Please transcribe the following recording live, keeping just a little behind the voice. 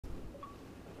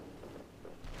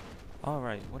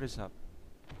Alright, what is up?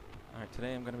 Alright,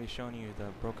 today I'm going to be showing you the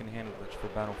broken hand glitch for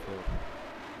Battlefield.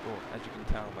 Well, as you can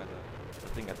tell by the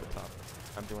thing at the top,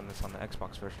 I'm doing this on the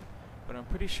Xbox version. But I'm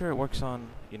pretty sure it works on,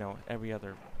 every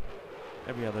other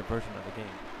version of the game.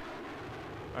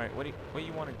 Alright, what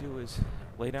you want to do is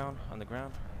lay down on the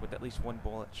ground with at least one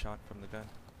bullet shot from the gun.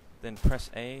 Then press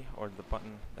A, or the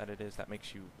button that it is that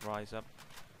makes you rise up,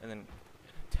 and then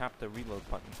tap the reload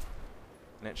button.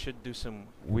 And it should do some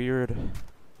weird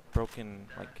broken,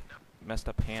 like, messed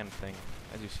up hand thing,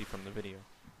 as you see from the video.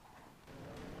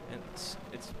 And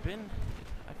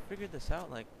I figured this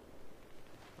out like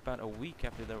about a week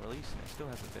after the release, and it still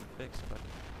hasn't been fixed, but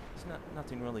it's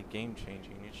nothing really game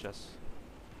changing. It's just,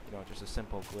 just a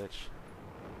simple glitch.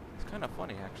 It's kind of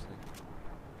funny, actually.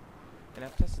 And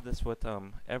I've tested this with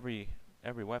every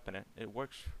weapon. It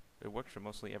works for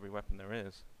mostly every weapon there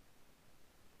is,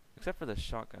 except for the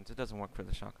shotguns. It doesn't work for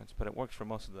the shotguns, but it works for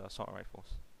most of the assault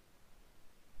rifles.